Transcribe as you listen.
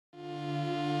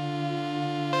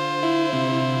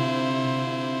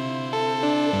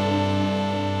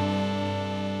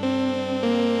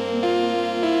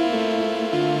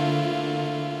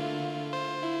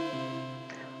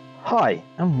Hi,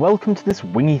 and welcome to this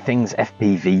Wingy Things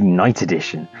FPV Night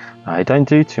Edition. I don't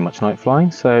do too much night flying,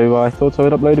 so I thought I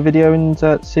would upload a video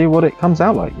and see what it comes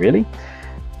out like, really.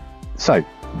 So,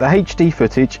 the HD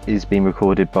footage is being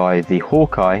recorded by the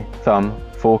Hawkeye Thumb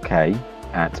 4K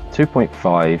at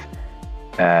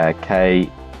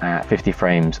 2.5K at 50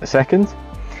 frames a second.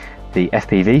 The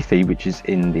FPV feed, which is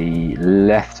in the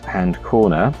left-hand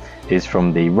corner, is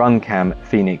from the runcam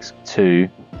Phoenix 2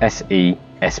 SE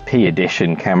SP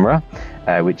edition camera,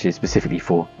 which is specifically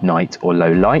for night or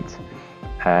low light.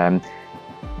 I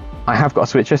have got a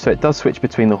switcher, so it does switch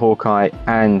between the Hawkeye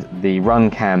and the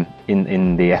runcam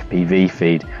in the FPV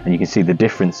feed, and you can see the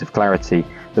difference of clarity.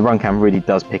 The runcam really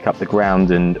does pick up the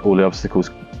ground and all the obstacles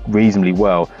reasonably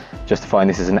well, justifying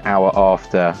this is an hour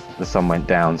after the sun went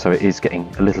down, so it is getting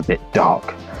a little bit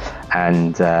dark.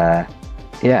 And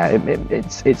yeah,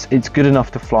 it's good enough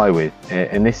to fly with.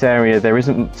 In this area there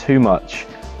isn't too much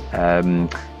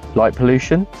light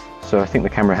pollution, so I think the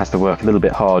camera has to work a little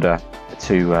bit harder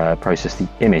to process the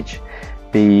image.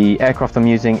 The aircraft I'm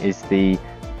using is the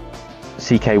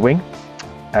CK Wing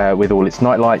with all its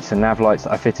night lights and nav lights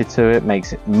that I fitted to it.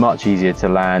 Makes it much easier to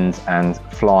land and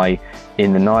fly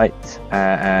in the night,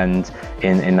 and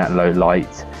in that low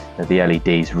light the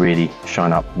LEDs really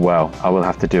shine up well. I will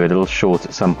have to do a little short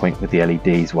at some point with the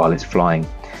LEDs while it's flying.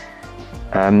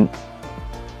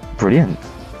 Brilliant.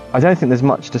 I don't think there's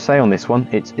much to say on this one.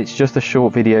 It's just a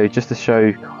short video just to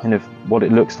show kind of what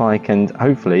it looks like, and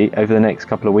hopefully over the next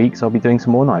couple of weeks I'll be doing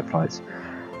some more night flights.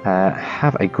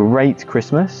 Have a great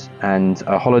Christmas and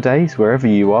holidays wherever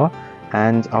you are,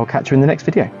 and I'll catch you in the next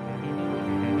video.